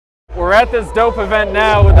we're at this dope event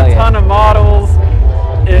now with a ton of models.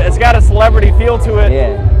 It's got a celebrity feel to it.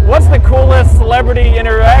 Yeah. What's the coolest celebrity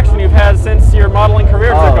interaction you've had since your modeling career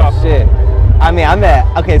took off? Oh shit. I mean, I met,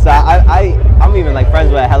 okay, so I'm even like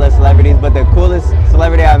friends with hella celebrities, but the coolest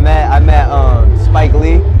celebrity I met Spike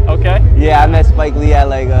Lee. Okay. Yeah, I met Spike Lee at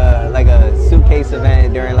like a suitcase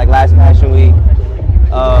event during like last Fashion Week.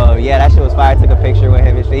 Yeah, that shit was fire. I took a picture with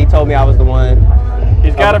him and shit. He told me I was the one.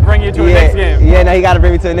 He's got to bring you to a Knicks game. Yeah, no, he got to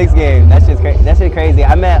bring me to a Knicks game. That shit crazy.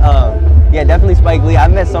 I met, yeah, definitely Spike Lee. I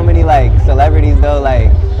met so many like celebrities though,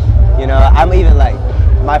 like, you know, I'm even like,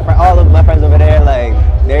 all of my friends over there, like,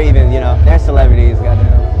 they're even, you know, they're celebrities,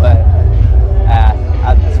 goddamn. But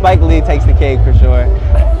Spike Lee takes the cake for sure.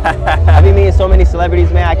 I be meeting so many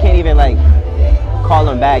celebrities, man. I can't even like call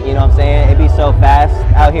them back. You know what I'm saying? It'd be so fast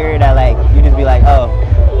out here that like you just be like, oh,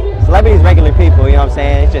 celebrities, regular people. You know what I'm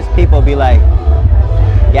saying? It's just people be like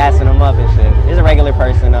gassing them up and shit. It's a regular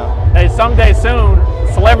person though. Hey, someday soon,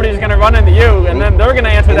 celebrity's gonna run into you, and then they're gonna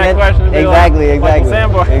answer that question. And be exactly. Michael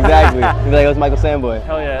Samboy. Exactly. You'd be like, it was Michael Samboy.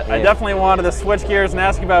 Hell yeah. I definitely wanted to switch gears and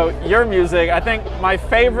ask you about your music. I think my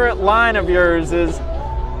favorite line of yours is,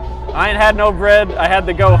 I ain't had no bread, I had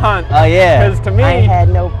to go hunt. Oh yeah. Because to me, I ain't had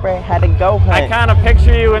no bread, had to go hunt. I kind of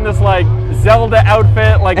picture you in this like Zelda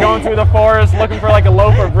outfit, like going through the forest looking for like a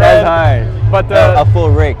loaf of bread. That's hard. But a full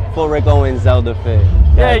Rick Owens Zelda fit.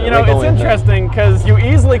 Yeah, you know, it's interesting because you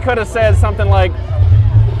easily could have said something like,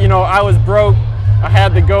 you know, I was broke, I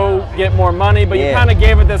had to go get more money, but you kind of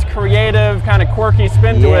gave it this creative, kind of quirky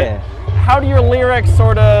spin to it. How do your lyrics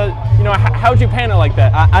sort of, you know, how'd you paint it like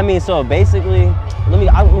that? I mean, so basically,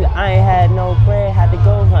 I ain't had no bread, had to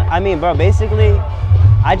go hunt. I mean, bro, basically,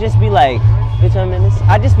 I just be like, bitch, I'm in this.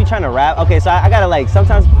 I just be trying to rap. Okay, so I gotta like,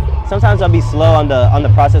 sometimes I'll be slow on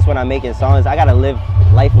the process when I'm making songs. I gotta live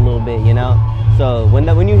life a little bit, you know? So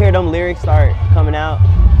when you hear them lyrics start coming out,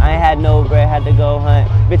 I ain't had no bread, had to go hunt.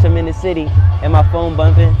 Bitch, I'm in the city, and my phone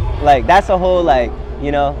bumping. Like, that's a whole, like,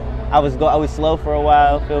 you know, I was slow for a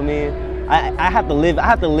while, feel me? I have to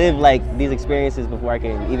live like these experiences before I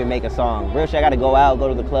can even make a song. Real shit, I gotta go out, go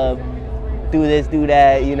to the club, do this, do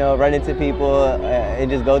that, you know, run into people, and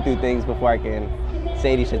just go through things before I can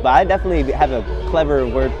say these shit. But I definitely have a clever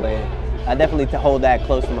wordplay. I definitely hold that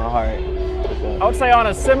close to my heart. I would say on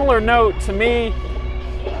a similar note, to me,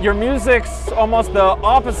 your music's almost the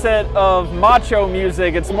opposite of macho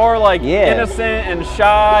music. It's more like innocent and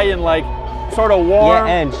shy and like sort of warm.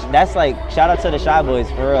 Yeah, and that's like, shout out to the Shy Boys,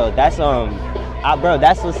 for real. That's bro,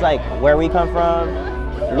 that's just like where we come from.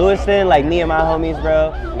 Lewiston, like me and my homies,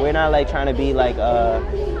 bro, we're not like trying to be like,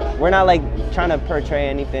 we're not like trying to portray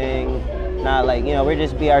anything. Not like, you know, we're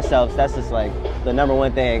just be ourselves. That's just like the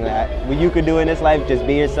 #1 thing that what you could do in this life, just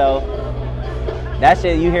be yourself. That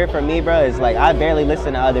shit you hear from me, bro, is like, I barely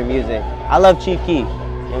listen to other music. I love Chief Keef, you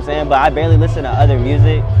know what I'm saying? But I barely listen to other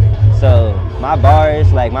music. So my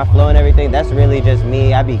bars, like my flow and everything, that's really just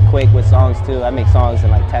me. I be quick with songs too. I make songs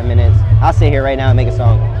in like 10 minutes. I'll sit here right now and make a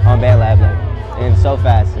song on BandLab, like, and so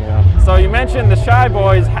fast, you know? So you mentioned the Shy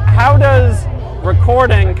Boys. How does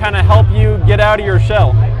recording kind of help you get out of your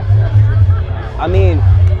shell? I mean,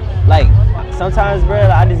 like, sometimes, bro,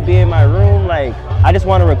 I just be in my room, like, I just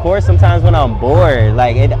want to record sometimes when I'm bored.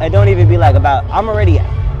 Like, it don't even be like about, I'm already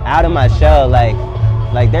out of my shell, like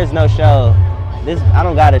there's no show. I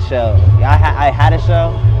don't got a show. I had a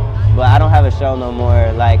show, but I don't have a show no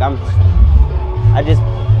more. Like,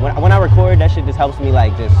 when I record, that shit just helps me,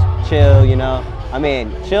 like, just chill, you know? I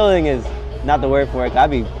mean, chilling is not the word for it. I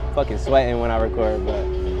be fucking sweating when I record, but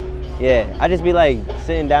yeah, I just be like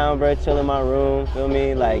sitting down, bro, chill in my room, feel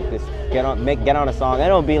me? Like, just get on a song. It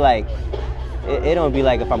don't be like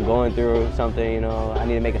if I'm going through something, you know, I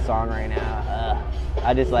need to make a song right now.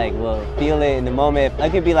 I just like will feel it in the moment. It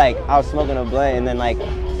could be like I was smoking a blunt and then like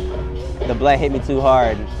the blunt hit me too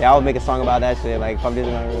hard. Yeah, I would make a song about that shit. Like, if I'm just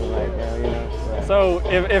in my room, like, you know. Right. So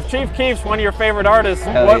if Chief Keef's one of your favorite artists,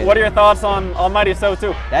 what are your thoughts on Almighty So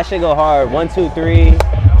Too? That shit go hard. 1, 2, 3.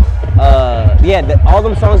 Yeah, all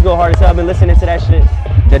them songs go hard as hell. I've been listening to that shit.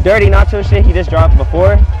 The Dirty Nacho shit he just dropped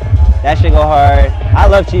before, that shit go hard. I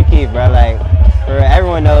love Chief Keef, bro. Like, for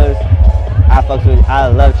everyone knows, I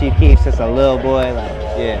love Chief Keef since a little boy. Like,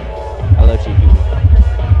 yeah, I love Chief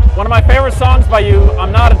Keef. One of my favorite songs by you,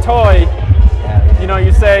 I'm Not a Toy. Yeah. You know,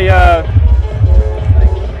 you say,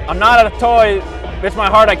 I'm not a toy, it's my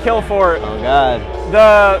heart I kill for it. Oh God.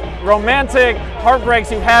 The romantic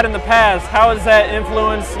heartbreaks you've had in the past, how has that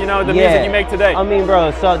influenced, you know, the music you make today? I mean,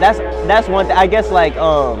 bro, so that's one thing. I guess, like,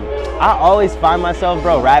 I always find myself,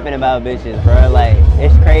 bro, rapping about bitches, bro. Like,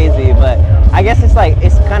 it's crazy, but I guess it's like,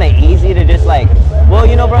 it's kind of easy to just like, well,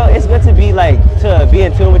 you know, bro, it's good to be like, to be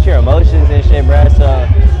in tune with your emotions and shit, bro. So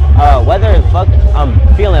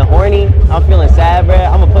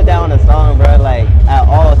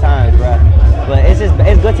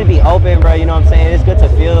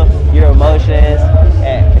your emotions.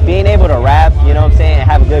 And being able to rap, you know what I'm saying, and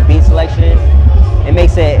have a good beat selection, it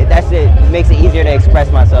makes it easier to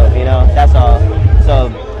express myself, you know, that's all. So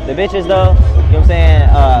the bitches though, you know what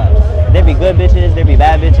I'm saying, there be good bitches, there be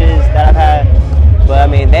bad bitches that I've had, but I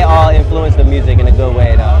mean, they all influence the music in a good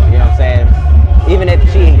way though, you know what I'm saying? Even if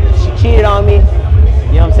she cheated on me,